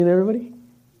Everybody?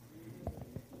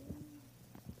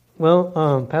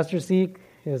 Well, Pastor Zeke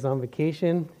is on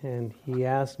vacation, and he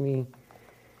asked me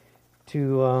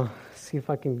to see if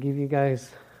I can give you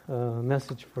guys a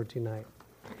message for tonight.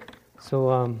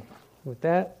 So, with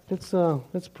that,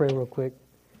 let's pray real quick.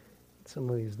 Get some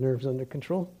of these nerves under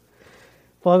control.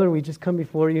 Father, we just come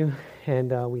before you,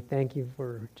 and we thank you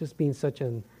for just being such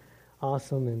an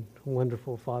awesome and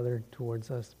wonderful Father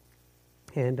towards us.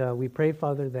 And we pray,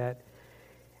 Father, that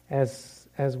as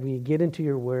we get into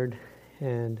your word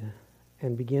and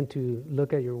begin to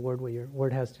look at your word, what your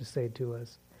word has to say to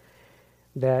us,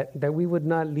 that we would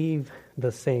not leave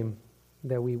the same,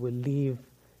 that we would leave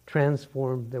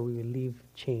transformed, that we would leave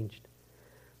changed.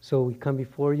 So we come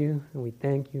before you, and we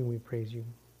thank you, and we praise you.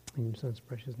 In your Son's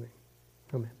precious name.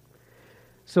 Amen.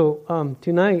 So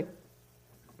tonight,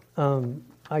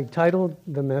 I titled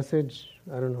the message,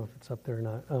 I don't know if it's up there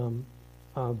or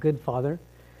not, Good Father.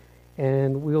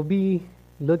 And we'll be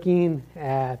looking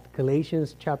at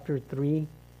Galatians chapter 3,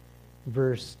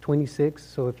 verse 26.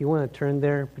 So if you want to turn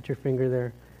there, put your finger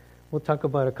there. We'll talk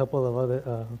about a couple of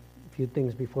other few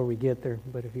things before we get there,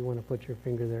 but if you want to put your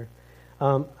finger there.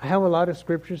 I have a lot of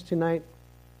scriptures tonight,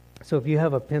 so if you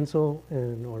have a pencil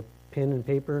or pen and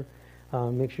paper,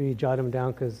 make sure you jot them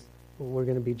down because we're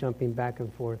going to be jumping back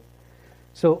and forth.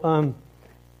 So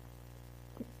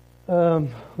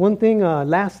one thing,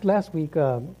 last week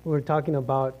we were talking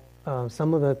about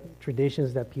some of the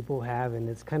traditions that people have, and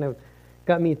it's kind of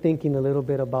got me thinking a little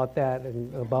bit about that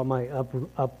and about my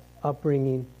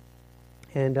upbringing.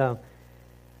 And I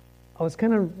was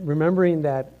kind of remembering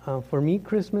that for me,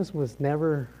 Christmas was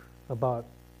never about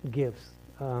gifts.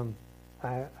 I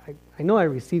know I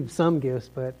received some gifts,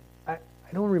 but I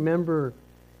don't remember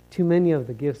too many of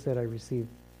the gifts that I received.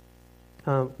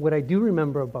 What I do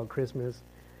remember about Christmas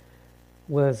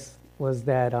was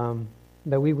that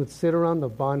we would sit around the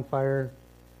bonfire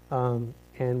and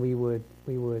we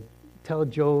would tell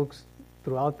jokes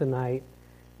throughout the night.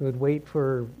 We would wait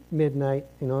for midnight,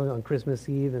 on Christmas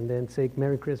Eve, and then say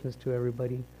Merry Christmas to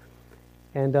everybody.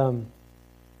 And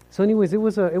so, anyways, it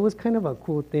was kind of a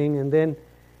cool thing. And then,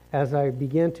 as I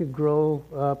began to grow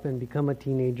up and become a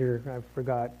teenager, I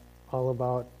forgot all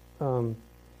about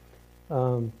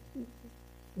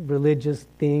religious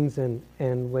things,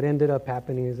 and what ended up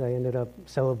happening is I ended up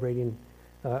celebrating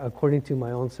according to my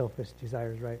own selfish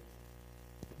desires, right?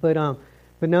 But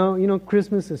now,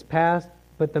 Christmas is past,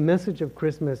 but the message of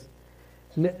Christmas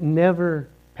never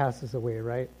passes away,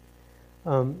 right?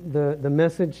 The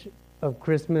message of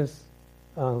Christmas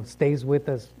stays with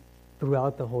us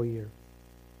throughout the whole year.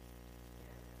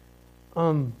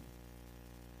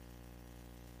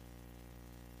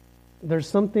 There's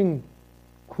something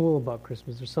cool about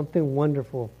Christmas. There's something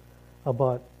wonderful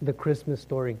about the Christmas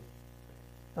story.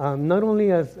 Not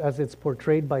only as it's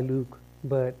portrayed by Luke,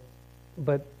 but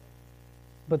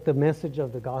the message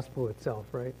of the gospel itself,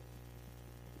 right?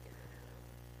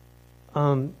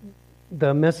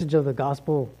 The message of the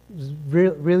gospel is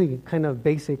really kind of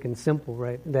basic and simple,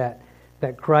 right? That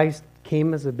Christ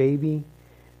came as a baby,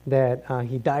 that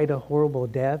he died a horrible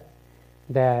death,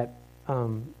 that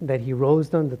he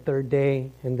rose on the third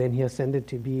day, and then he ascended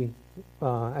to be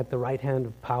at the right hand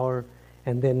of power,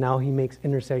 and then now he makes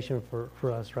intercession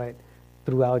for us, right,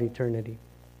 throughout eternity.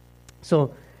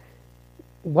 So,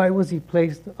 why was he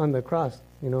placed on the cross?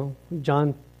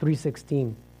 John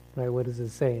 3:16, right? What does it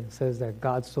say? It says that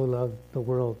God so loved the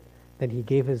world that he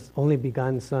gave his only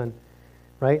begotten Son,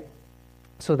 right,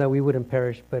 so that we wouldn't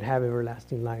perish but have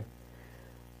everlasting life.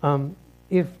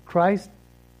 If Christ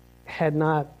had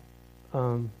not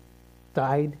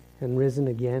died and risen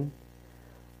again,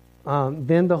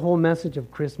 then the whole message of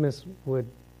Christmas would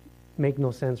make no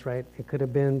sense, right? It could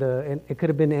have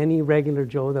been any regular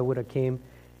Joe that would have came.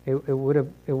 It would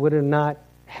have not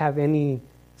have any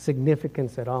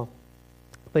significance at all.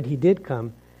 But he did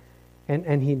come,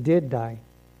 and he did die,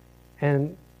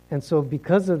 and so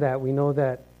because of that, we know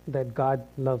that God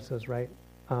loves us, right?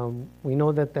 We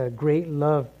know that the great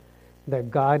love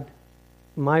that God,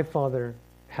 my Father,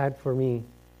 had for me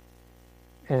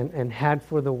and had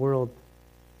for the world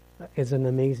is an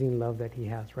amazing love that he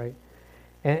has, right?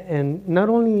 And not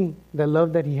only the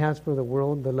love that he has for the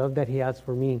world, the love that he has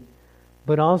for me,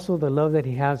 but also the love that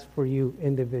he has for you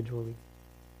individually.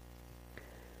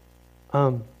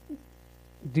 Do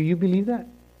you believe that?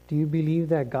 Do you believe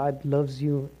that God loves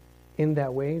you in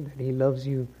that way? That he loves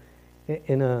you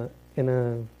in a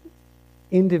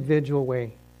individual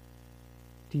way?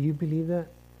 Do you believe that?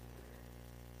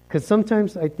 Because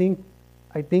sometimes I think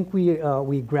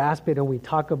we grasp it and we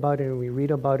talk about it and we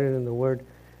read about it in the Word,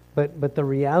 but the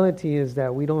reality is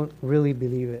that we don't really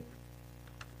believe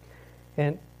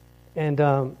it. And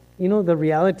the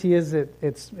reality is that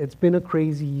it's been a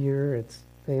crazy year.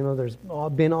 There's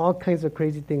been all kinds of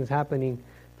crazy things happening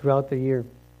throughout the year.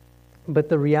 But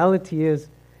the reality is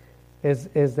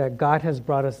that God has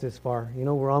brought us this far.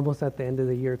 We're almost at the end of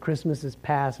the year. Christmas is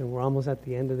past, and we're almost at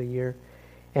the end of the year.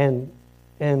 And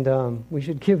we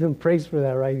should give Him praise for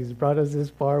that, right? He's brought us this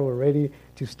far. We're ready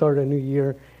to start a new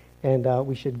year, and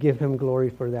we should give Him glory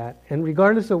for that. And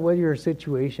regardless of what your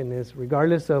situation is,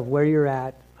 regardless of where you're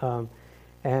at,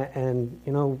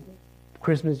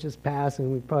 Christmas just passed,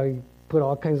 and we probably put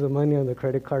all kinds of money on the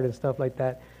credit card and stuff like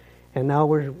that. And now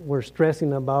we're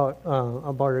stressing about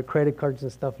our credit cards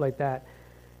and stuff like that.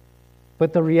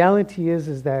 But the reality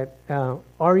is that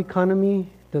our economy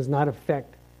does not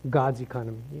affect God's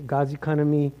economy. God's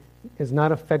economy is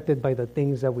not affected by the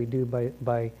things that we do,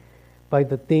 by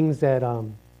the things that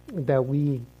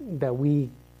we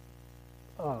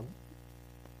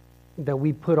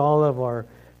put all of our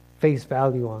face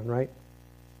value on, right?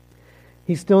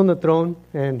 He's still on the throne,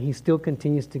 and He still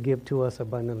continues to give to us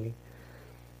abundantly.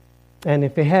 And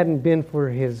if it hadn't been for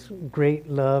His great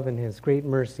love and His great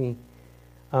mercy,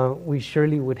 we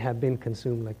surely would have been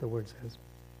consumed, like the word says.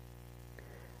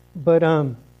 But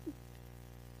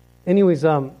anyways,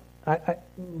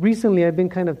 recently I've been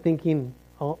kind of thinking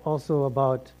also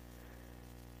about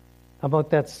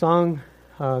that song,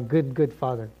 Good, Good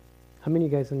Father. How many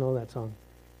of you guys know that song?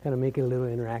 Kind of make it a little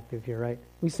interactive here, right?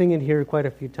 We sing it here quite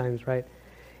a few times, right?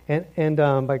 And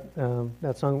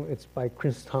that song, it's by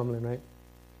Chris Tomlin, right?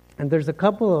 And there's a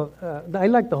couple of, I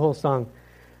like the whole song,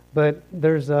 but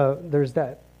there's a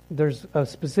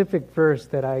specific verse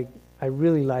that I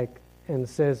really like, and it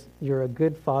says, "You're a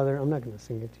good father." I'm not going to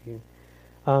sing it to you.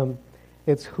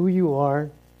 It's who you are,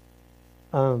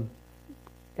 and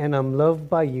I'm loved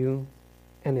by you,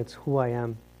 and it's who I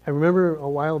am. I remember a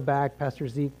while back, Pastor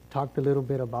Zeke talked a little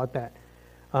bit about that,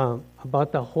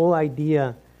 about the whole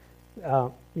idea.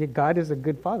 God is a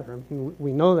good father. I mean,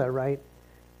 we know that, right?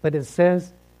 But it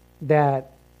says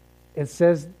that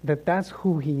that's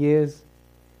who He is,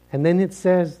 and then it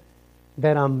says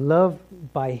that I'm loved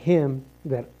by Him,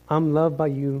 that I'm loved by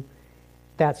you.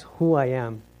 That's who I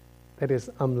am. That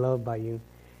is, I'm loved by you.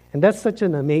 And that's such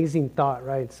an amazing thought,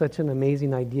 right? Such an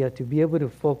amazing idea to be able to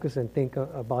focus and think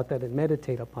about that and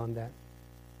meditate upon that.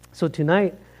 So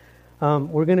tonight,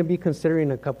 we're going to be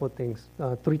considering a couple of things,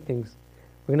 3 things.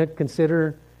 We're going to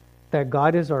consider that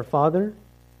God is our Father,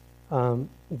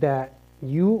 that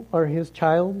you are His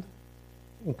child,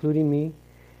 including me,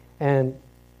 and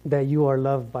that you are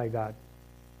loved by God.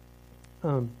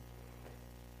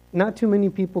 Not too many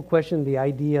people question the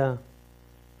idea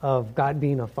of God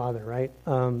being a father, right?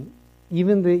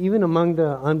 Even among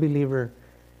the unbeliever,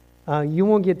 you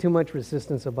won't get too much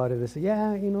resistance about it. They say,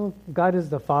 yeah, God is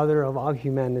the father of all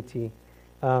humanity.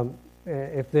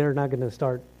 If they're not going to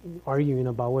start arguing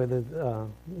about whether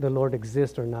the Lord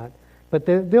exists or not. But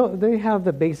they have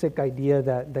the basic idea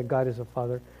that God is a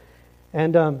father.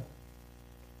 And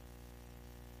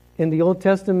in the Old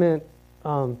Testament,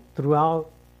 throughout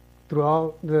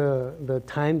the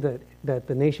time that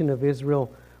the nation of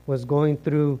Israel was going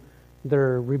through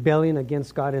their rebellion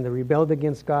against God, and they rebelled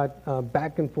against God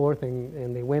back and forth,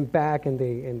 and they went back and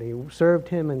they served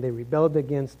Him and they rebelled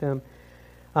against Him.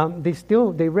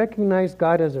 They recognized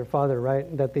God as their Father, right?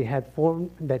 That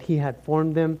He had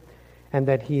formed them, and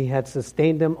that He had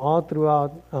sustained them all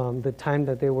throughout the time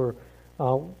that they were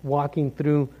walking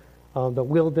through the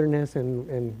wilderness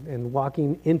and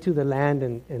walking into the land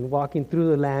and walking through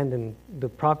the land, and the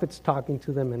prophets talking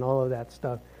to them and all of that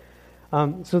stuff.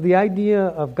 So the idea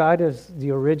of God as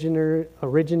the originator,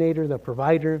 the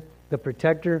provider, the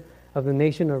protector of the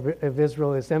nation of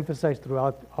Israel is emphasized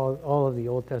throughout all of the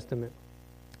Old Testament.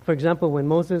 For example, when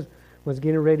Moses was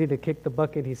getting ready to kick the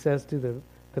bucket, he says to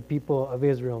the people of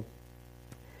Israel,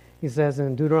 he says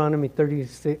in Deuteronomy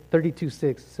 32:6,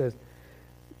 it says,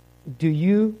 "Do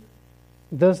you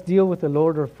thus deal with the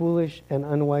Lord, or foolish and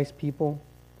unwise people?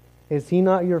 Is He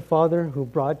not your Father who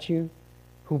bought you?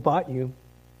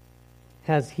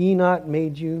 Has He not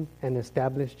made you and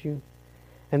established you?"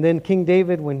 And then King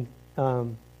David, when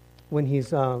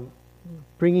he's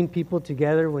bringing people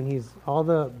together, when he's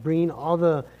bringing all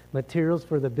the materials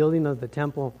for the building of the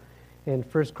temple, in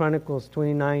 1 Chronicles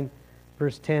 29,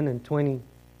 verse 10 and 20,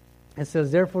 it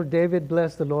says, "Therefore David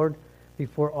blessed the Lord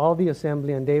before all the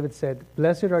assembly, and David said,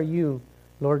 'Blessed are you,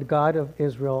 Lord God of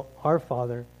Israel, our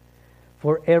Father,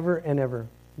 forever and ever.'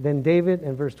 Then David,"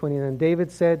 in verse 20, "then David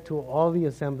said to all the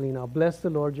assembly, 'Now bless the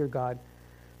Lord your God.'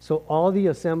 So all the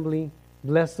assembly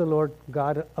blessed the Lord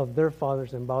God of their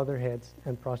fathers and bowed their heads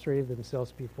and prostrated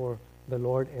themselves before the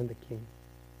Lord and the king."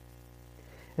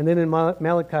 And then in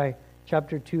Malachi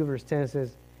chapter 2, verse 10, it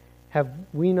says, have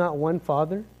we not one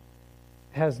Father?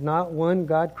 Has not one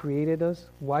God created us?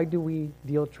 Why do we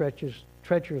deal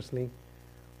treacherously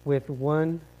with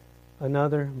one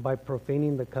another by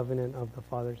profaning the covenant of the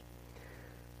fathers?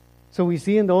 So we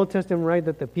see in the Old Testament, right,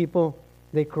 that the people,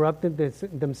 they corrupted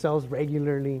themselves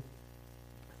regularly.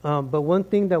 But one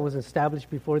thing that was established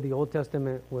before the Old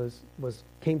Testament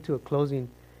came to a closing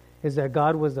is that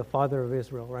God was the Father of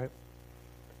Israel, right?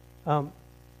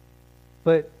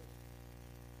 But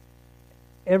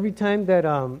every time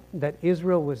that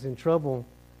Israel was in trouble,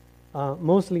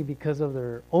 mostly because of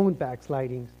their own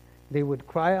backslidings, they would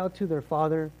cry out to their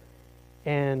Father,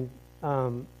 and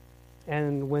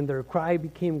when their cry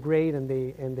became great and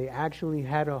they actually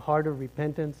had a heart of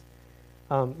repentance,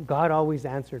 God always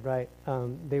answered, right?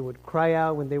 They would cry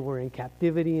out when they were in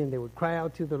captivity, and they would cry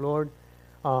out to the Lord.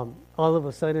 All of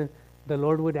a sudden, the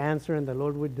Lord would answer, and the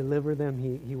Lord would deliver them.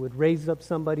 He would raise up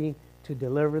somebody to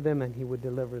deliver them, and He would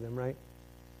deliver them, right?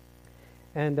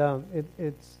 And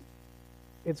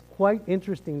it's quite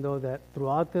interesting, though, that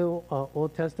throughout the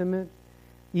Old Testament,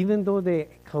 even though they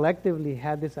collectively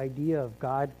had this idea of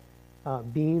God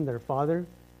being their Father,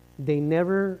 they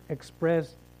never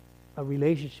expressed a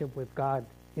relationship with God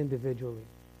individually.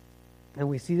 And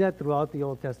we see that throughout the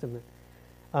Old Testament.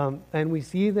 And we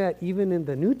see that even in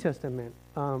the New Testament,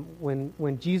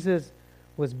 when Jesus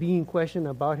was being questioned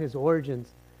about His origins,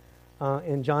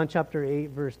 in John chapter 8,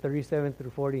 verse 37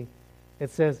 through 40, it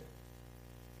says,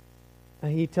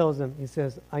 He tells them, He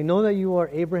says, I know that you are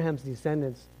Abraham's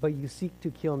descendants, but you seek to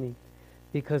kill me,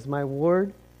 because my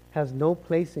word has no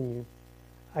place in you.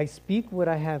 I speak what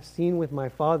I have seen with my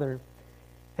father,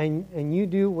 and you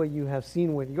do what you have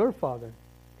seen with your father.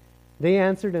 They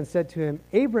answered and said to Him,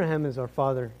 Abraham is our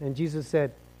father. And Jesus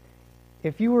said,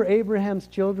 if you were Abraham's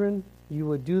children, you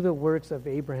would do the works of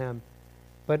Abraham.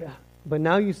 But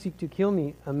now you seek to kill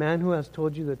me, a man who has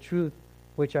told you the truth,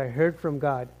 which I heard from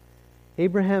God.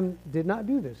 Abraham did not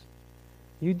do this.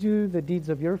 You do the deeds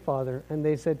of your father. And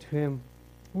they said to Him,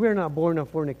 we are not born of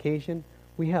fornication.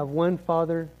 We have one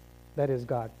Father, that is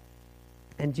God.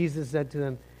 And Jesus said to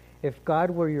them, if God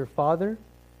were your Father,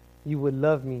 you would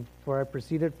love me, for I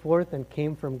proceeded forth and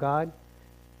came from God,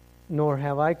 nor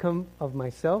have I come of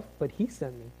myself, but He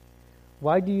sent me.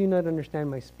 Why do you not understand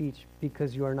my speech?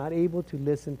 Because you are not able to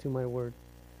listen to my word.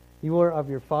 You are of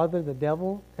your father the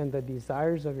devil, and the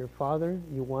desires of your father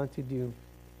you want to do.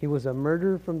 He was a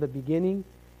murderer from the beginning,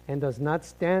 and does not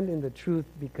stand in the truth,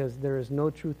 because there is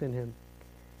no truth in him.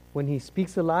 When he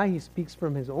speaks a lie, he speaks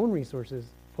from his own resources,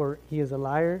 for he is a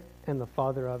liar and the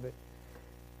father of it.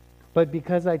 But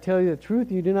because I tell you the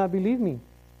truth, you do not believe me.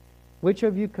 Which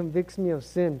of you convicts me of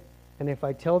sin? And if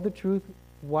I tell the truth,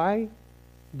 why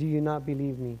do you not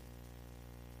believe me?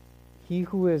 He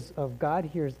who is of God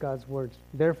hears God's words.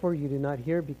 Therefore you do not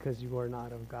hear, because you are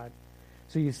not of God.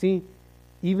 So you see,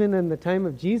 even in the time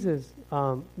of Jesus,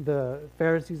 the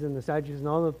Pharisees and the Sadducees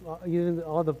and even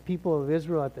all the people of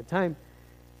Israel at the time,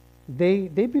 they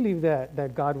believed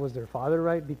that God was their father,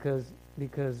 right? Because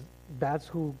that's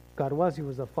who God was. He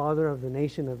was the father of the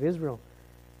nation of Israel.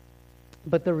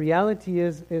 But the reality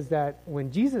is that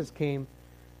when Jesus came,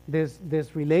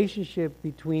 this relationship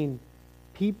between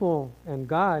people and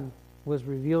God was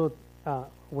revealed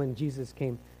when Jesus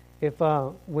came.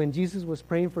 When Jesus was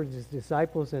praying for His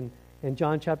disciples in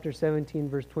John chapter 17,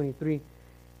 verse 23,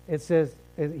 it says,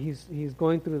 he's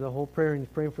going through the whole prayer and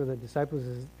he's praying for the disciples.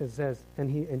 It says,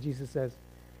 and Jesus says,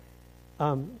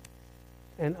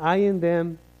 and I in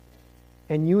them,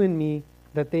 and you in me,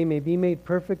 that they may be made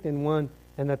perfect in one,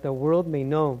 and that the world may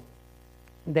know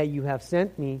that you have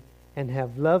sent me and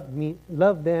have loved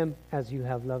them as you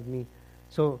have loved me.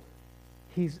 So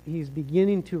he's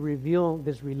beginning to reveal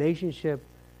this relationship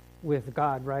with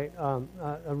God, right?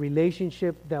 A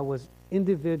relationship that was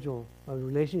individual, a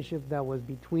relationship that was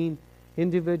between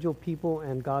individual people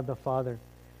and God the Father.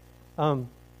 One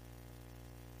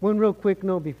real quick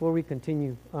note before we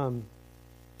continue.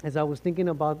 As I was thinking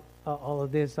about all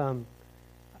of this,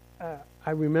 I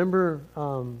remember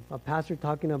a pastor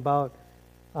talking about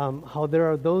how there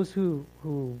are those who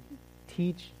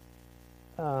teach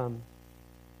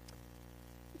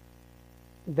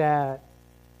that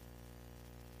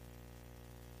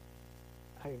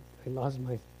I lost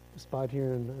my spot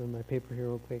here in my paper here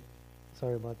real quick.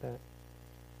 Sorry about that.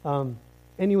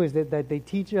 Anyways, that they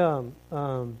teach a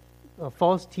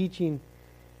false teaching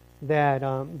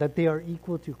that they are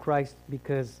equal to Christ,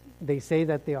 because they say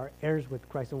that they are heirs with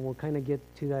Christ, and we'll kind of get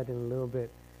to that in a little bit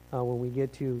when we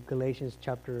get to Galatians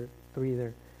chapter 3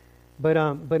 there.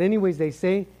 But anyways, they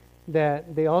say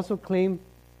that they also claim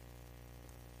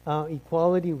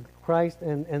equality Christ,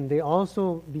 and they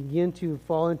also begin to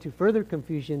fall into further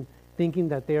confusion, thinking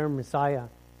that they are a Messiah,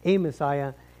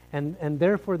 and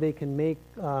therefore they can make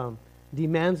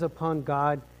demands upon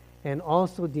God and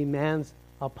also demands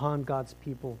upon God's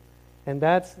people. And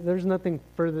there's nothing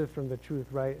further from the truth,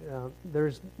 right?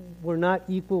 We're not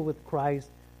equal with Christ.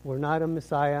 We're not a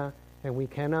Messiah, and we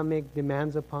cannot make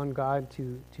demands upon God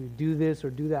to do this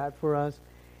or do that for us,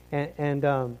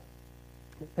 and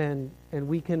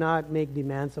we cannot make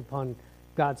demands upon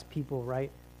God's people, right?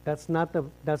 That's not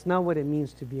what it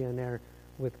means to be an heir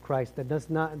with Christ. That's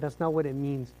not what it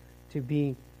means to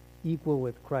be equal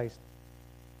with Christ.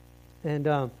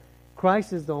 And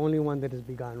Christ is the only one that has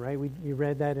begun, right? We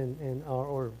read that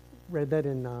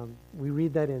we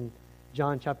read that in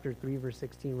John chapter 3 verse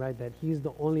 16, right? That He's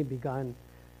the only begotten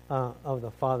of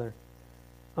the Father.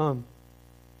 But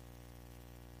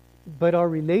our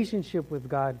relationship with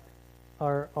God,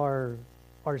 our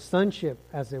sonship,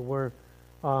 as it were,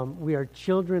 we are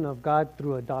children of God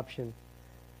through adoption.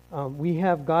 We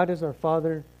have God as our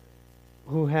Father,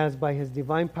 who has by His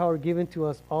divine power given to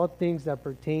us all things that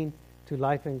pertain to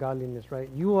life and godliness, right?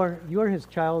 You are His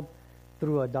child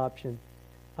through adoption.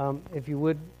 If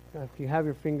you have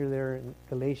your finger there in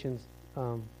Galatians,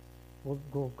 we'll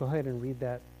go ahead and read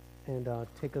that and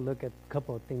take a look at a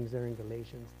couple of things there in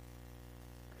Galatians.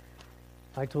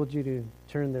 I told you to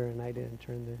turn there and I didn't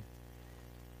turn there.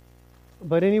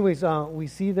 But anyways, we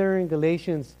see there in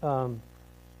Galatians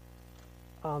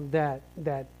that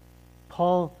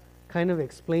Paul kind of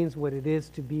explains what it is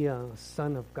to be a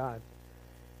son of God.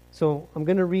 So I'm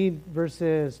going to read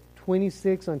verses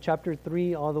 26 on chapter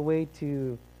 3 all the way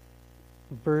to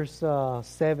verse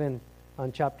 7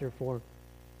 on chapter 4.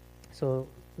 So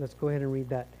let's go ahead and read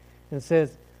that. And it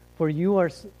says, "For you are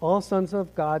all sons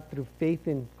of God through faith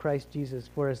in Christ Jesus.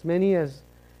 For as many as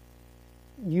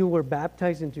you were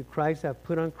baptized into Christ have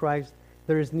put on Christ.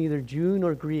 There is neither Jew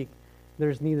nor Greek. There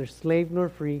is neither slave nor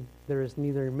free. There is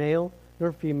neither male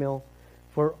nor female.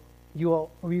 For you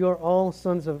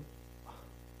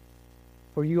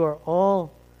are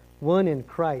all one in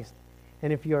Christ.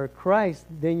 And if you are Christ,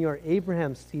 then you are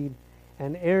Abraham's seed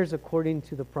and heirs according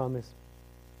to the promise.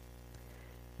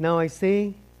 Now I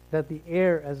say that the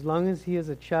heir, as long as he is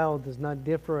a child, does not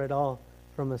differ at all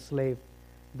from a slave,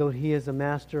 though he is a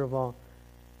master of all,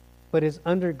 but is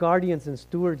under guardians and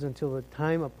stewards until the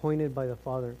time appointed by the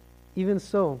Father. Even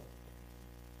so,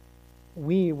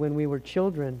 we, when we were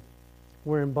children,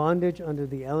 were in bondage under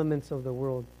the elements of the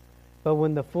world. But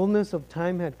when the fullness of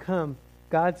time had come,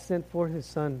 God sent forth His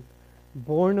Son,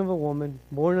 born of a woman,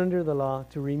 born under the law,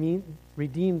 to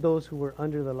redeem those who were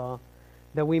under the law,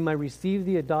 that we might receive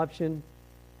the adoption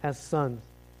as sons.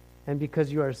 And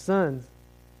because you are sons,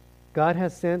 God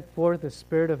has sent forth the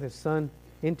Spirit of His Son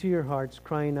into your hearts,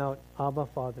 crying out, Abba,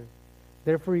 Father.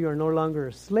 Therefore you are no longer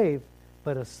a slave,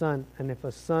 but a son. And if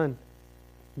a son,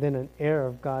 then an heir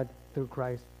of God through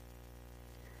Christ."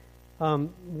 A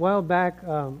while back,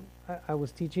 I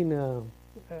was teaching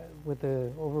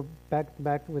back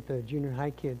with the junior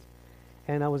high kids,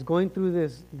 and I was going through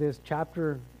this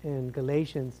chapter in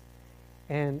Galatians,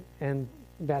 and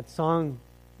that song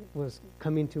was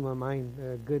coming to my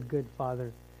mind, Good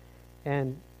Father,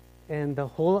 and the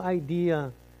whole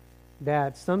idea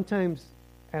that sometimes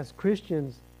as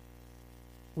Christians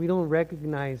we don't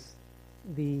recognize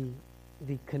the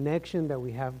connection that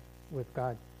we have with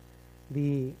God,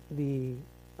 the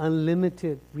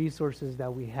unlimited resources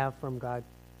that we have from God.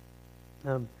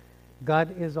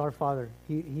 God is our Father.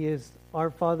 He is our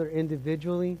Father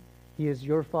individually. He is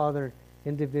your Father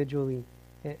individually,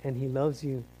 and He loves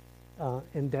you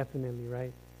indefinitely,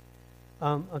 right?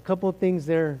 A couple of things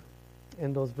there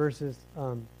in those verses.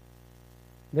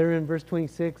 There in verse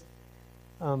 26,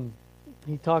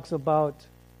 he talks about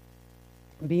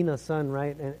being a son,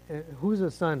 right? And who's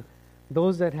a son?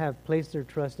 Those that have placed their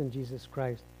trust in Jesus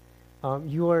Christ.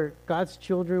 You are God's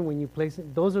children when you place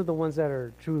it. Those are the ones that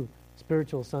are true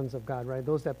spiritual sons of God, right?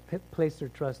 Those that place their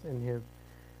trust in Him.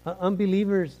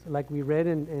 Unbelievers, like we read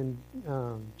in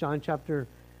John chapter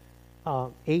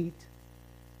 8,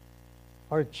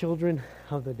 are children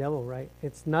of the devil, right?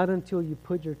 It's not until you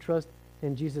put your trust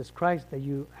in Jesus Christ that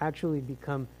you actually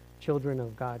become children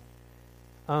of God.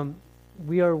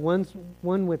 We are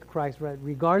one with Christ, right?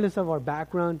 Regardless of our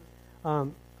background.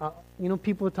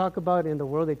 People talk about in the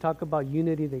world, they talk about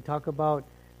unity, they talk about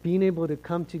being able to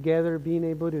come together, being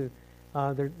able to,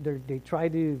 they try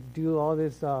to do all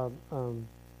this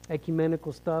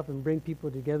ecumenical stuff and bring people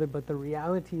together, but the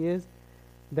reality is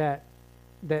that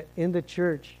in the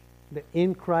church, that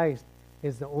in Christ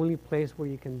is the only place where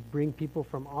you can bring people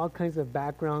from all kinds of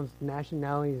backgrounds,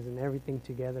 nationalities, and everything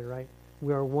together, right?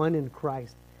 We are one in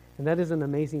Christ. And that is an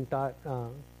amazing thought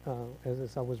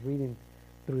as I was reading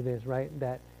through this, right?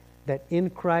 That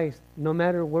in Christ, no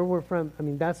matter where we're from, I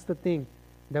mean, that's the thing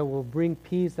that will bring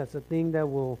peace. That's the thing that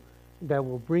will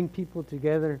bring people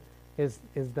together is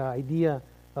the idea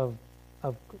of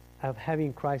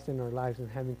having Christ in our lives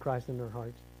and having Christ in our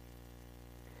hearts.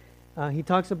 He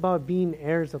talks about being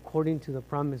heirs according to the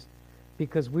promise,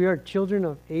 because we are children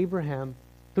of Abraham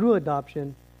through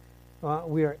adoption.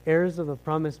 We are heirs of the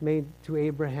promise made to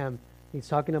Abraham. He's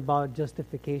talking about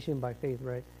justification by faith,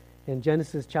 right? In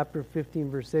Genesis chapter 15,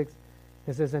 verse 6,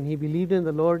 it says, "And he believed in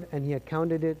the Lord, and he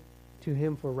accounted it to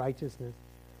him for righteousness."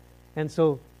 And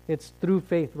so it's through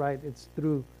faith, right? It's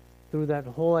through that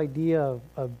whole idea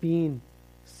of being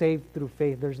saved through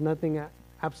faith. There's nothing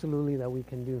absolutely that we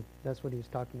can do. That's what he's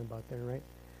talking about there, right?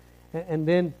 And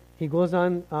then he goes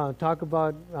on talk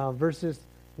about verses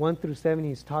 1 through 7.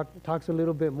 He talks a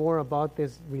little bit more about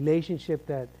this relationship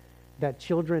that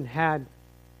children had,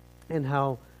 and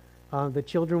how the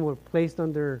children were placed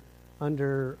under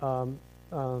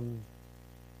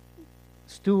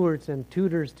stewards and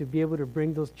tutors to be able to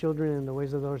bring those children in the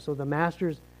ways of the Lord. So the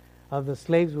masters of the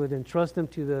slaves would entrust them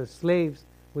to the slaves,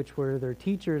 which were their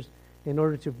teachers, in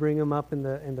order to bring them up in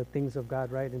the things of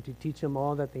God, right? And to teach them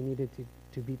all that they needed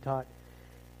to be taught.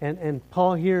 And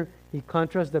Paul here, he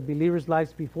contrasts the believers'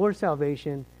 lives before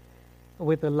salvation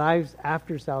with the lives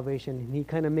after salvation. And he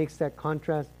kind of makes that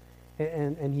contrast,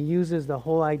 and he uses the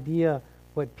whole idea,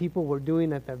 what people were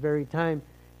doing at that very time,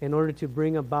 in order to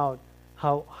bring about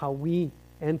how we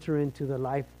enter into the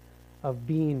life of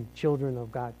being children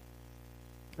of God.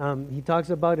 He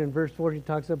talks about, in verse 4, he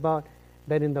talks about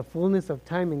that in the fullness of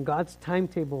time, in God's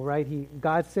timetable, right?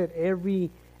 God set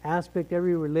every aspect,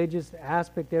 every religious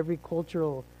aspect, every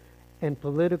cultural and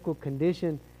political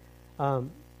condition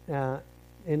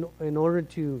in order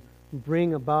to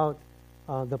bring about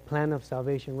the plan of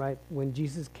salvation, right? When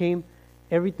Jesus came,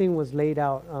 everything was laid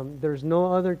out. There's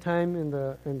no other time in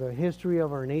the history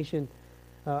of our nation,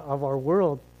 of our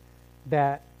world,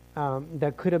 that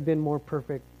could have been more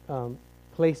perfect.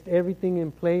 Placed everything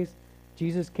in place.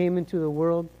 Jesus came into the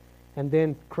world, and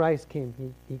then Christ came.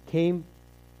 He came,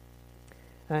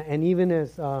 and even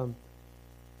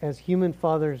as human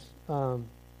fathers,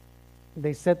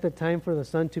 they set the time for the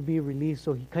Son to be released.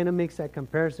 So he kind of makes that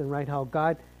comparison, right? How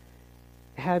God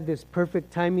had this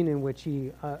perfect timing in which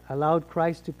he allowed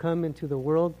Christ to come into the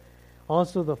world.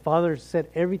 Also, the fathers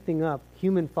set everything up,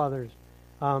 human fathers,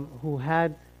 who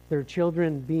had their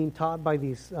children being taught by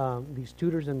these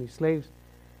tutors and these slaves.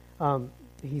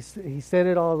 He set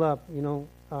it all up,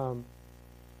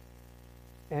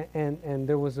 and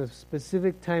there was a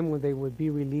specific time when they would be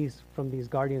released from these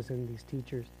guardians and these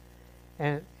teachers.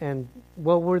 And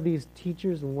what were these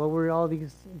teachers, and what were all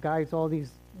these guys, all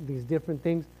these different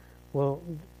things? Well,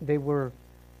 they were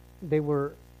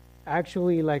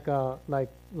actually like the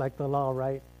law,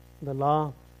 right? The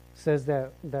law says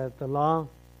that the law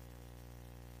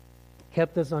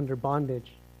kept us under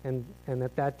bondage, and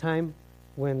at that time,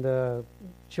 when the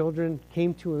children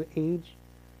came to an age,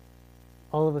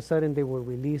 all of a sudden they were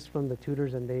released from the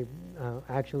tutors, and they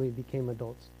actually became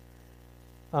adults.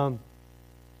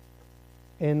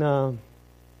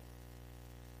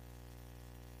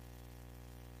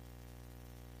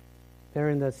 There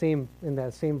in that same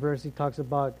verse, he talks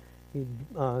about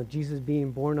Jesus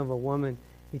being born of a woman.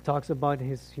 He talks about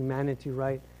his humanity,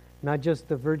 right? Not just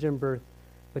the virgin birth,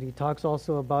 but he talks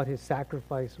also about his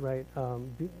sacrifice, right?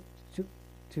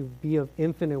 To be of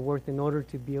infinite worth in order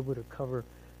to be able to cover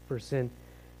for sin.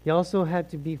 He also had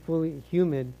to be fully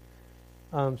human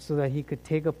so that he could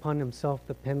take upon himself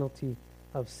the penalty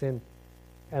of sin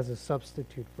as a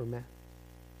substitute for man.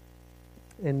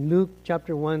 In Luke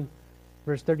chapter 1,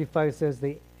 verse 35 says,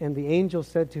 "And the angel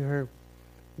said to her,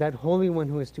 that Holy One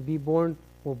who is to be born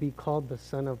will be called the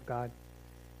Son of God."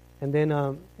 And then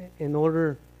in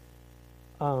order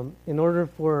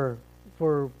for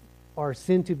our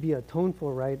sin to be atoned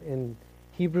for, right, in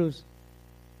Hebrews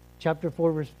chapter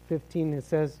 4, verse 15, it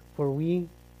says, "For we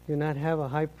do not have a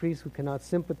high priest who cannot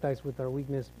sympathize with our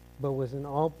weakness, but was in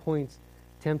all points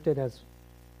tempted as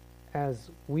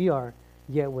we are,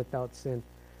 yet without sin."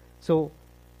 So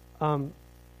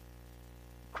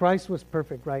Christ was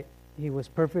perfect, right? He was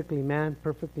perfectly man,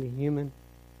 perfectly human,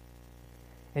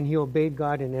 and he obeyed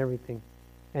God in everything.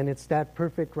 And it's that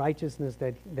perfect righteousness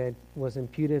that was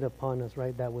imputed upon us,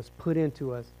 right? That was put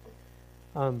into us.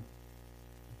 And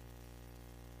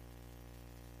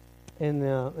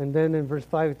then in verse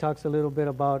 5, it talks a little bit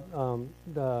about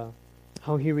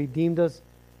how he redeemed us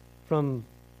from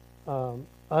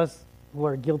us who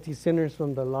are guilty sinners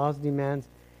from the law's demands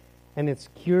and its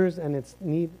cures and its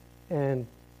need, and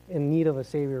in need of a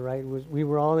Savior, right? We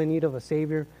were all in need of a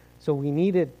Savior, so we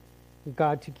needed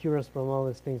God to cure us from all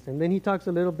these things. And then he talks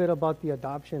a little bit about the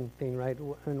adoption thing, right?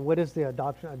 And what is the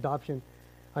adoption?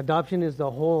 Adoption is the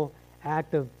whole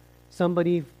act of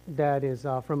somebody that is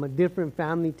from a different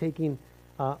family taking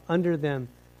under them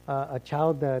a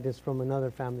child that is from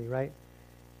another family, right?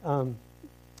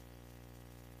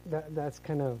 That's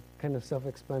kind of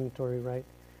self-explanatory, right?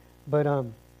 But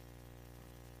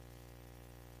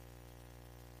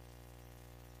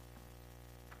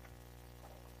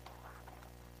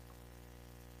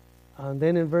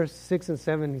then in verse 6 and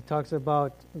 7, he talks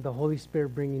about the Holy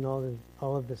Spirit bringing all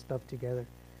of this stuff together.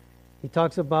 He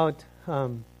talks about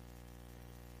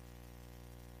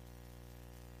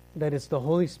that it's the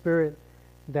Holy Spirit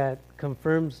that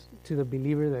confirms to the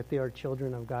believer that they are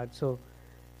children of God. So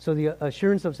the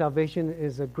assurance of salvation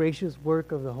is a gracious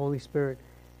work of the Holy Spirit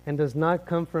and does not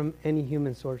come from any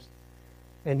human source.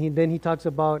 And then he talks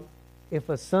about if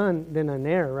a son, then an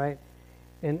heir, right?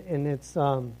 And it's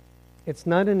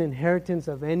not an inheritance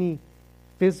of any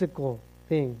physical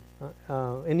thing,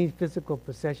 any physical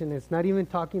possession. It's not even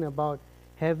talking about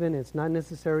heaven. It's not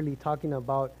necessarily talking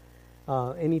about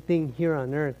anything here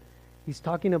on earth. He's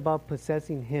talking about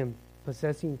possessing Him,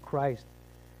 possessing Christ.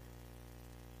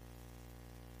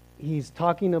 He's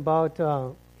talking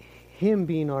about Him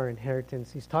being our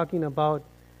inheritance. He's talking about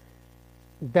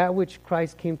that which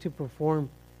Christ came to perform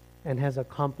and has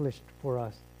accomplished for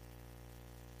us.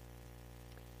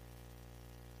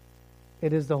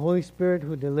 It is the Holy Spirit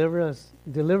who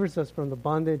delivers us from the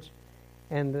bondage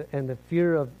and the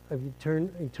fear of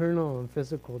eternal and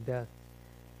physical death.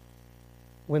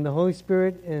 When the Holy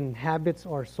Spirit inhabits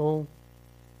our soul,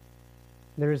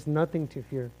 there is nothing to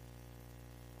fear.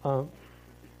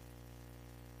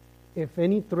 If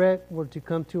any threat were to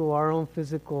come to our own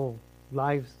physical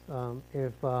lives,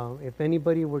 if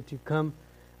anybody were to come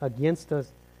against us,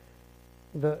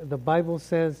 the Bible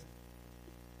says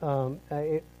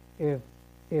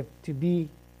if to be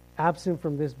absent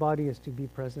from this body is to be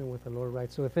present with the Lord,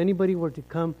 right? So if anybody were to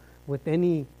come with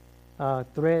any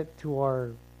threat to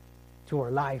our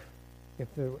life,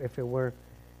 if it were,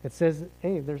 it says,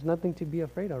 hey, there's nothing to be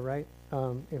afraid of, right?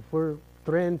 If we're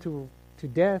threatened to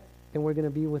death, then we're going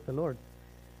to be with the Lord.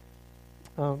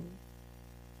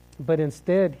 But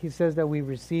instead, he says that we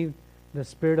received the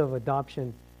spirit of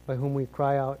adoption by whom we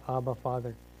cry out, Abba,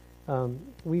 Father.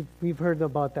 We've heard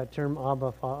about that term,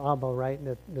 Abba, right?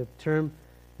 The term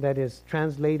that is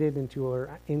translated into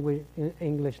our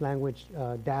English language,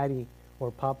 daddy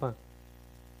or papa.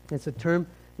 It's a term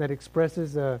that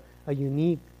expresses a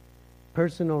unique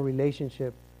personal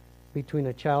relationship between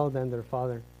a child and their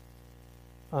father.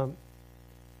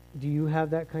 Do you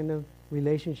have that kind of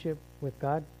relationship with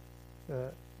God?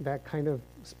 That kind of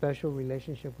special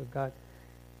relationship with God?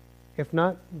 If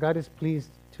not, God is pleased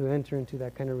to enter into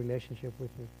that kind of relationship with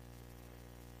you.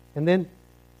 And then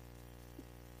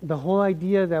the whole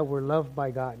idea that we're loved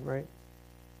by God, right?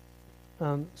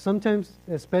 Sometimes,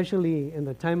 especially in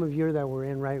the time of year that we're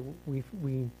in, right,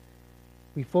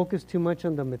 we focus too much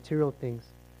on the material things,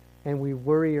 and we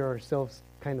worry ourselves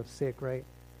kind of sick, right?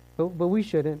 But we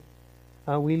shouldn't.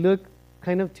 We look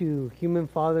kind of to human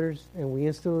fathers, and we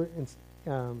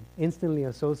instantly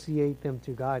associate them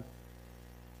to God.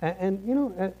 And you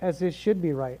know, as it should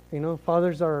be, right? You know,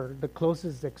 fathers are the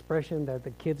closest expression that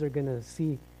the kids are going to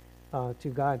see to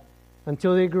God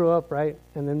until they grow up, right?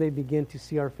 And then they begin to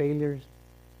see our failures.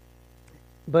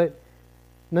 But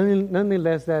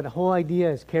nonetheless, that whole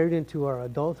idea is carried into our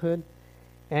adulthood,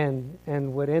 and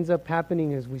what ends up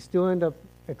happening is we still end up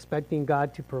expecting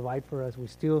God to provide for us. We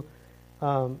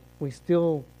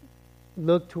still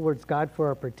look towards God for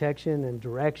our protection and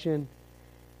direction.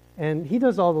 And He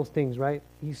does all those things, right?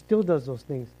 He still does those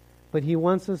things. But He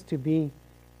wants us to be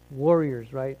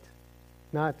warriors, right?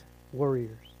 Not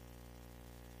warriors.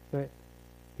 Right?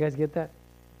 You guys get that?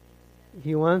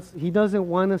 He doesn't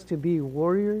want us to be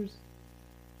warriors,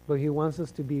 but He wants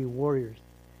us to be warriors.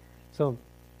 So,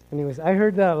 anyways, I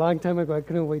heard that a long time ago. I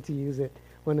couldn't wait to use it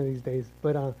one of these days.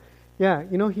 But yeah,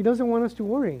 you know, He doesn't want us to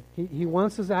worry. He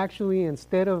wants us actually,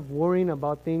 instead of worrying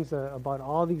about things, about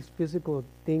all these physical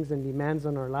things and demands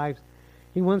on our lives,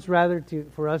 He wants rather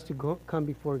for us to come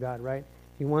before God, right?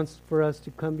 He wants for us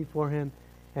to come before Him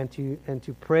and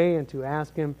to pray and to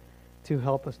ask Him to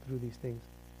help us through these things.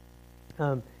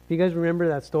 If you guys remember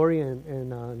that story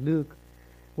in Luke,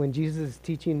 when Jesus is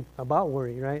teaching about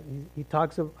worry, right? He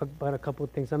talks about a couple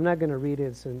of things. I'm not going to read it.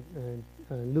 It's in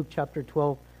Luke chapter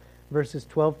 12, verses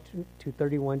 12 to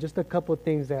 31. Just a couple of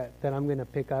things that I'm going to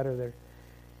pick out of there.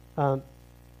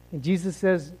 Jesus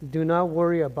says, do not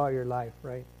worry about your life,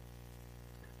 right?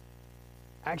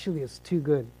 Actually, it's too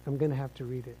good. I'm going to have to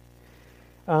read it.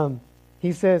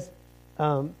 He says,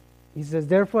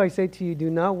 therefore I say to you, do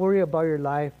not worry about your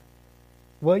life,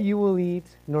 what you will eat,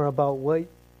 nor about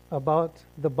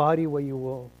the body, what you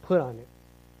will put on it.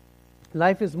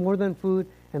 Life is more than food,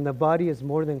 and the body is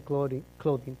more than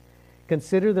clothing.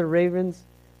 Consider the ravens,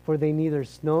 for they neither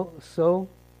sow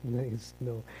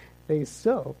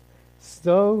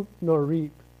nor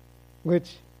reap,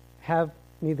 which have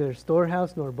neither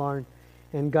storehouse nor barn,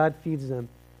 and God feeds them.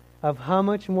 Of how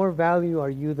much more value are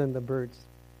you than the birds?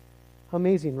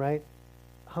 Amazing, right?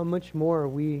 How much more are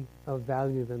we of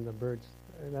value than the birds?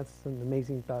 That's an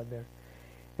amazing thought there.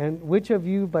 And which of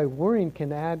you by worrying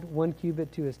can add 1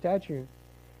 cubit to his stature?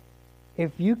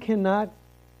 If you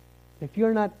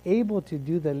are not able to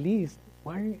do the least,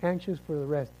 why are you anxious for the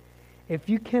rest? If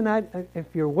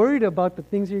you're worried about the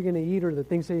things you're going to eat or the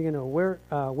things that you're going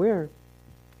to wear,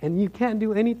 and you can't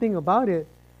do anything about it,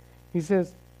 he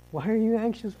says, why are you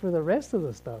anxious for the rest of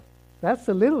the stuff? That's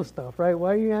the little stuff, right?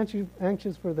 Why are you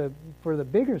anxious for the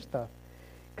bigger stuff?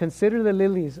 Consider the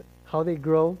lilies, how they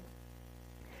grow,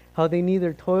 how they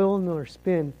neither toil nor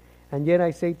spin. And yet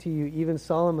I say to you, even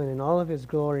Solomon in all of his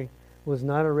glory was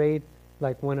not arrayed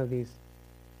like one of these.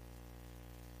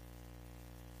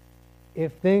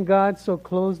 If then God so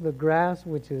clothes the grass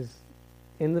which is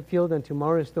in the field and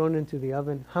tomorrow is thrown into the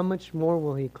oven, how much more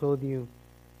will he clothe you,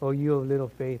 O you of little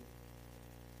faith?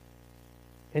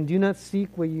 And do not seek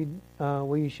what you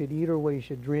should eat or what you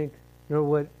should drink,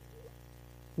 nor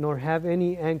have an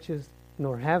anxious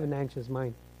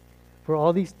mind. For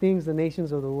all these things the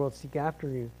nations of the world seek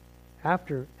after,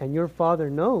 and your Father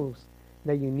knows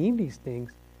that you need these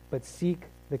things, but seek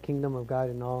the kingdom of God,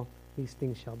 and all these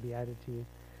things shall be added to you.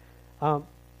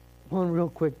 One real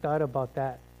quick thought about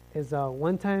that is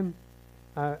one time,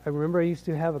 I remember I used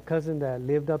to have a cousin that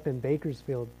lived up in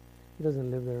Bakersfield. He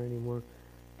doesn't live there anymore.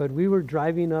 But we were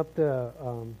driving up the,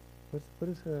 what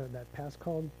is that pass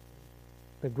called?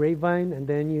 The Grapevine, and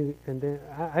then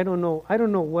I don't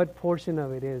know what portion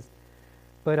of it is,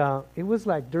 but it was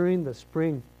like during the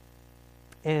spring,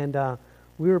 and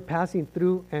we were passing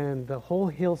through, and the whole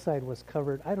hillside was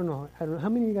covered. I don't know how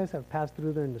many of you guys have passed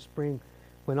through there in the spring,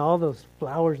 when all those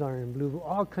flowers are in bloom,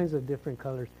 all kinds of different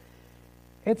colors.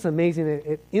 It's amazing.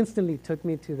 It instantly took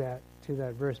me to that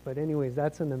verse. But anyways,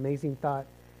 that's an amazing thought.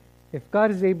 If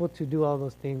God is able to do all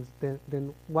those things,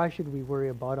 then why should we worry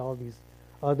about all these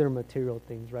other material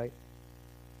things, right?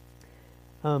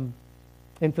 In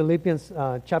Philippians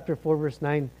chapter 4, verse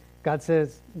 9, God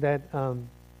says that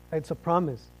it's a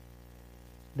promise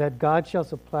that God shall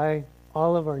supply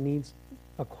all of our needs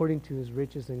according to his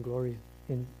riches and glory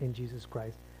in Jesus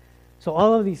Christ. So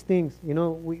all of these things,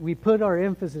 we put our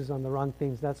emphasis on the wrong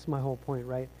things. That's my whole point,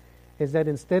 right? Is that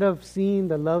instead of seeing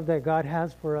the love that God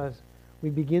has for us, we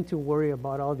begin to worry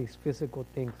about all these physical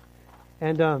things.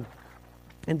 And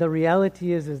the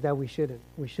reality is that we shouldn't.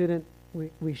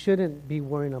 We shouldn't be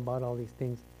worrying about all these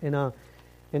things. And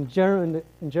in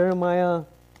Jeremiah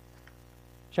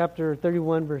chapter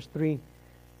 31, verse 3,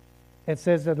 it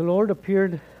says that the Lord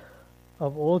appeared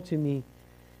of old to me,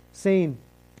 saying,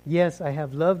 yes, I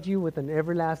have loved you with an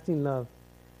everlasting love.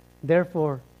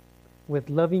 Therefore, with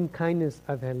loving kindness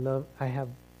I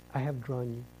have drawn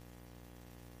you.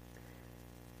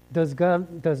 Does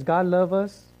God love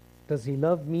us? Does he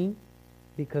love me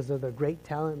because of the great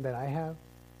talent that I have?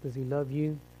 Does he love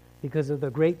you because of the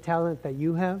great talent that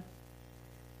you have?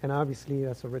 And obviously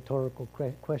that's a rhetorical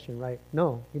question, right?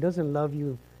 No, he doesn't love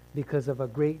you because of a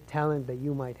great talent that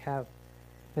you might have.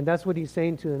 And that's what he's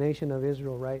saying to the nation of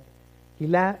Israel, right? He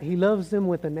loves them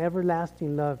with an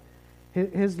everlasting love.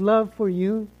 His love for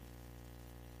you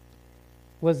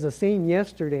was the same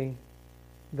yesterday,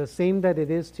 the same that it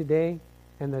is today,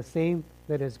 and the same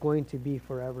that is going to be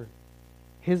forever.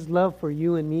 His love for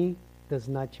you and me does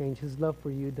not change. His love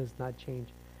for you does not change.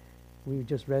 We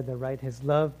just read that, right? His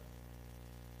love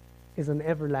is an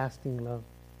everlasting love.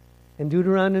 In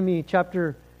Deuteronomy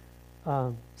chapter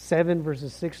 7,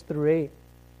 verses 6 through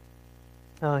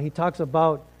 8, he talks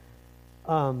about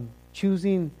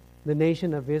choosing the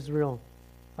nation of Israel.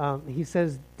 He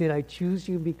says, did I choose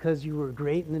you because you were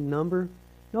great in number?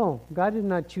 No, God did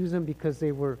not choose them because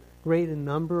they were great in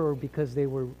number or because they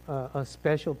were a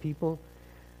special people.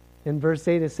 In verse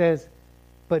 8 it says,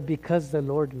 but because the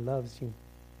Lord loves you.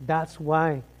 That's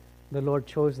why the Lord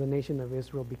chose the nation of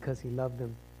Israel, because he loved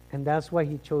them. And that's why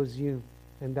he chose you.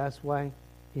 And that's why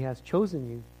he has chosen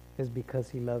you, is because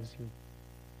he loves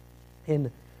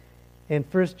you. In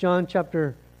 1 John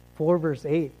chapter 4, verse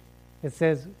 8, it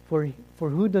says, for he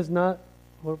who does not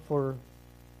love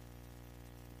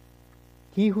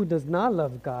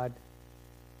God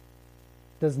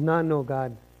does not know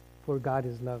God, for God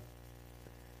is love.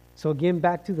 So again,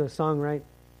 back to the song, right?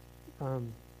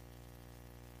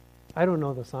 I don't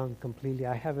know the song completely.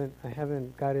 I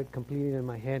haven't got it completely in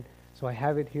my head, so I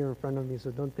have it here in front of me.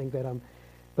 So don't think that I'm.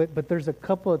 But there's a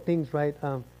couple of things, right?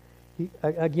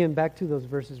 Again, back to those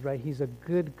verses, right? He's a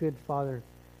good Father,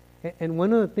 and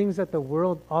one of the things that the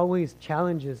world always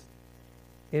challenges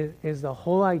is the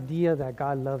whole idea that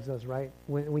God loves us, right?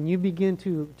 When you begin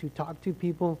to talk to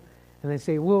people, and they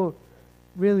say, "Well,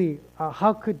 really,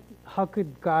 how could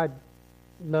God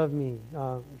love me?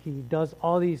 He does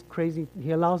all these crazy.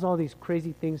 He allows all these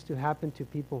crazy things to happen to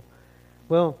people."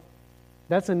 Well,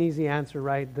 that's an easy answer,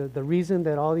 right? The reason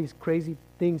that all these crazy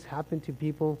things happen to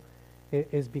people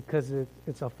is because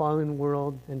it's a fallen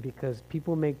world, and because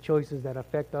people make choices that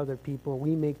affect other people.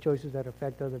 We make choices that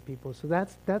affect other people. So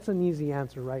that's an easy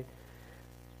answer, right?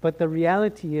 But the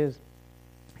reality is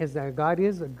that God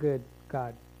is a good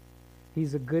God.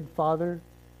 He's a good Father,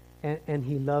 and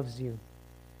He loves you.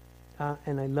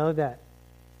 And I love that.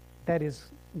 That is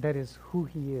who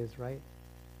He is, right?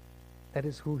 That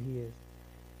is who He is.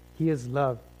 He is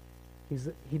love.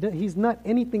 He's not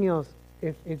anything else.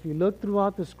 If you look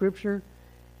throughout the Scripture,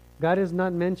 God is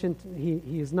not mentioned.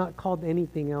 He is not called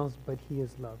anything else, but He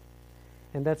is love,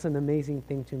 and that's an amazing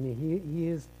thing to me. He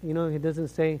is. He doesn't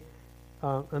say.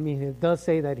 It does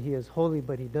say that He is holy,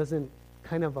 but He doesn't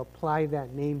kind of apply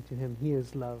that name to Him. He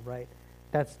is love, right?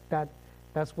 That's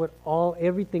what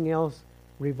everything else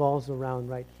revolves around,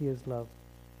 right? He is love.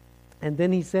 And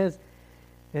then He says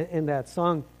in that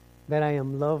song that I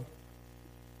am loved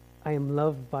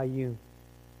by you,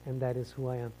 and that is who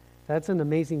I am. That's an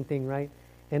amazing thing, right?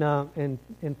 And in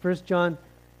 1 John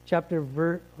chapter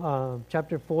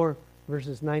 4,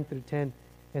 verses 9 through 10,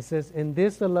 it says, "In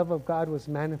this the love of God was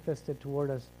manifested toward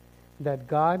us, that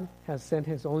God has sent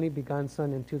His only begotten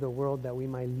Son into the world that we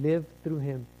might live through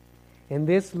Him. And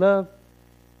this love,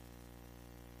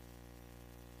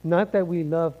 not that we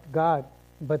loved God,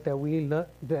 but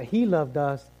that He loved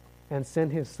us and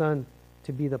sent His Son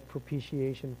to be the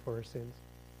propitiation for our sins."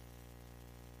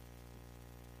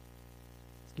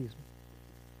 Excuse me.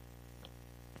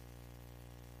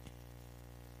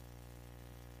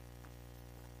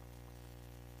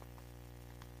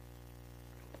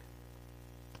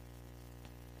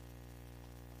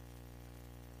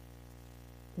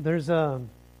 There's a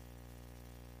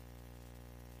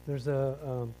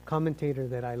commentator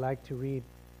that I like to read.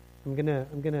 I'm gonna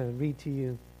read to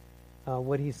you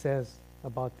what he says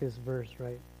about this verse,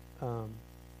 right?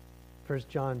 1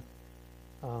 John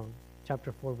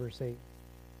chapter 4, verse 8.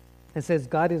 It says,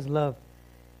 "God is love,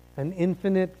 an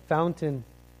infinite fountain."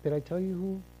 Did I tell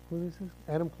you who this is?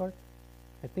 Adam Clark?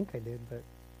 I think I did, but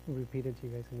I'll repeat it to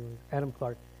you guys anyways. Adam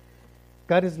Clark.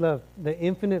 God is love, the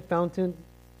infinite fountain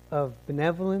of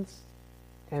benevolence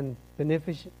and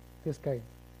beneficence. This guy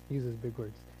uses big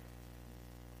words.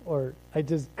 Or I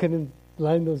just couldn't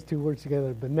line those two words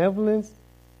together. Benevolence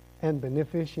and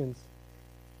beneficence.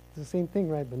 It's the same thing,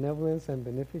 right? Benevolence and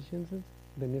beneficence.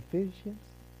 Beneficence.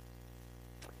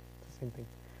 It's the same thing.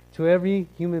 To every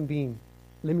human being.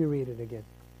 Let me read it again.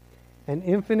 An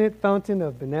infinite fountain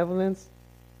of benevolence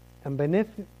and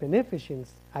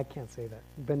beneficence. I can't say that.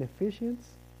 Beneficence.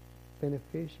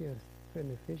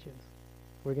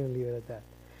 We're going to leave it at that.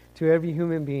 To every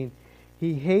human being.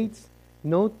 He hates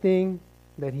no thing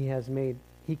that He has made.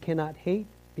 He cannot hate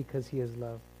because He is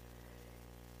love.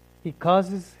 He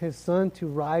causes His sun to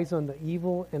rise on the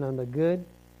evil and on the good,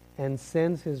 and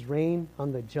sends His rain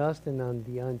on the just and on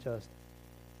the unjust.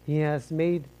 He has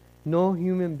made no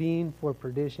human being for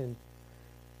perdition,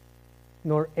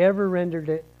 nor ever rendered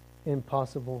it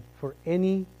impossible for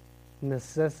any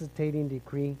necessitating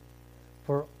decree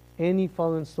for any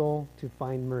fallen soul to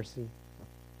find mercy.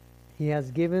 He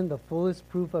has given the fullest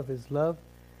proof of His love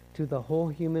to the whole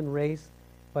human race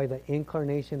by the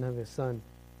incarnation of His Son.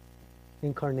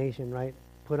 Incarnation, right?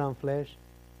 Put on flesh.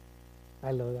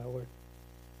 I love that word.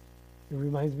 It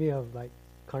reminds me of like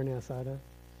carne asada.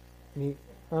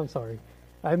 I'm sorry.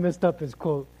 I messed up his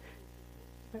quote.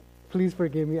 Please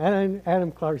forgive me.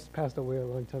 Adam Clark passed away a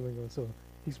long time ago, so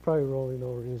he's probably rolling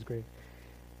over in his grave.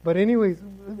 But anyways,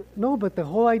 but the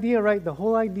whole idea, right? The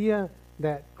whole idea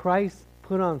that Christ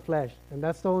put on flesh, and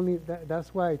that's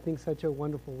why I think such a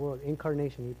wonderful word,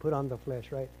 incarnation. He put on the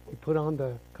flesh, right? He put on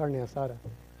the carne asada.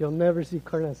 You'll never see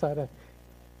carne asada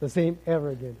the same ever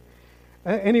again.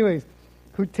 Anyways,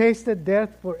 who tasted death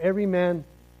for every man,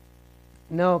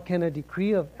 now can a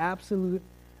decree of absolute,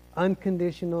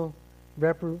 unconditional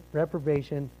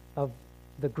reprobation of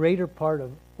the greater part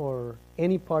of, or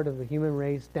any part of the human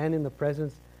race stand in the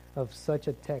presence of such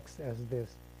a text as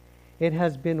this? It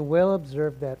has been well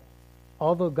observed that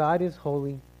although God is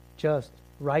holy, just,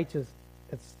 righteous,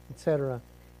 etc.,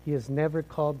 he is never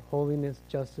called holiness,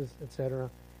 justice, etc.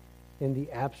 in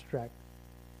the abstract,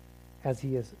 as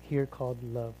he is here called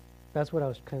love. That's what I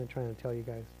was kind of trying to tell you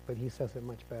guys, but he says it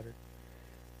much better.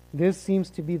 This seems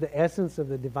to be the essence of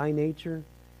the divine nature,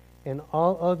 and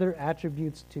all other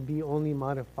attributes to be only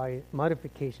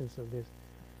modifications of this.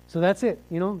 So that's it.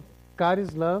 God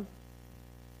is love,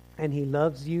 and he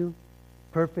loves you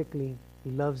perfectly.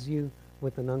 He loves you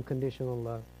with an unconditional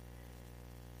love.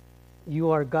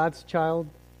 You are God's child.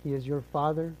 He is your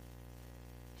Father.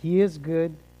 He is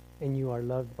good, and you are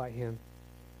loved by him.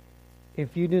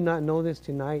 If you do not know this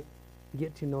tonight,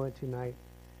 get to know it tonight.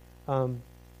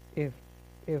 If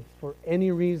for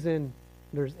any reason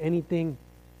there's anything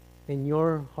in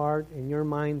your heart, in your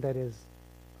mind that is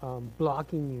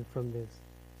blocking you from this,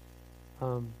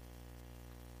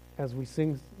 as we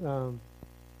sing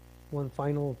one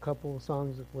final couple of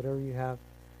songs, whatever you have,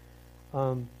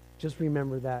 just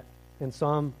remember that. In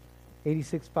Psalm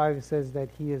 86:5 it says that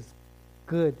he is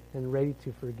good and ready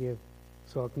to forgive.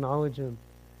 So acknowledge him.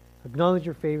 Acknowledge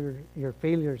your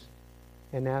failures,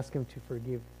 and ask him to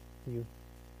forgive you.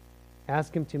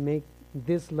 Ask him to make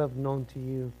this love known to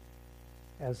you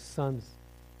as sons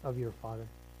of your Father.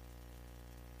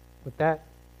 With that,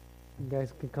 you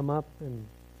guys can come up and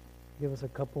give us a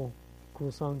couple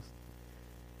cool songs.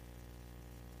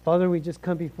 Father, we just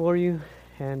come before you,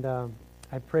 and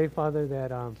I pray, Father,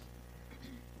 that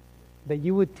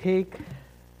you would take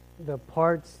the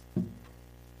parts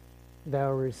that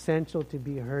are essential to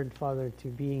be heard, Father, to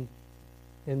be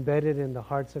embedded in the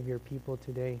hearts of your people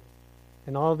today.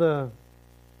 And all the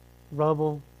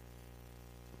rubble,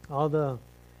 all the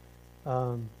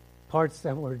parts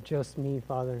that were just me,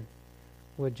 Father,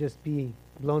 would just be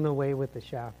blown away with the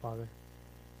shaft, Father.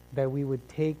 That we would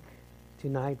take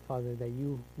tonight, Father, that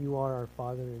you are our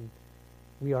Father, and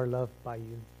we are loved by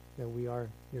you, that we are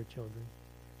your children.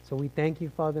 So we thank you,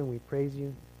 Father, and we praise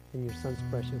you in your Son's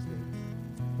precious name.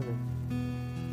 Amen.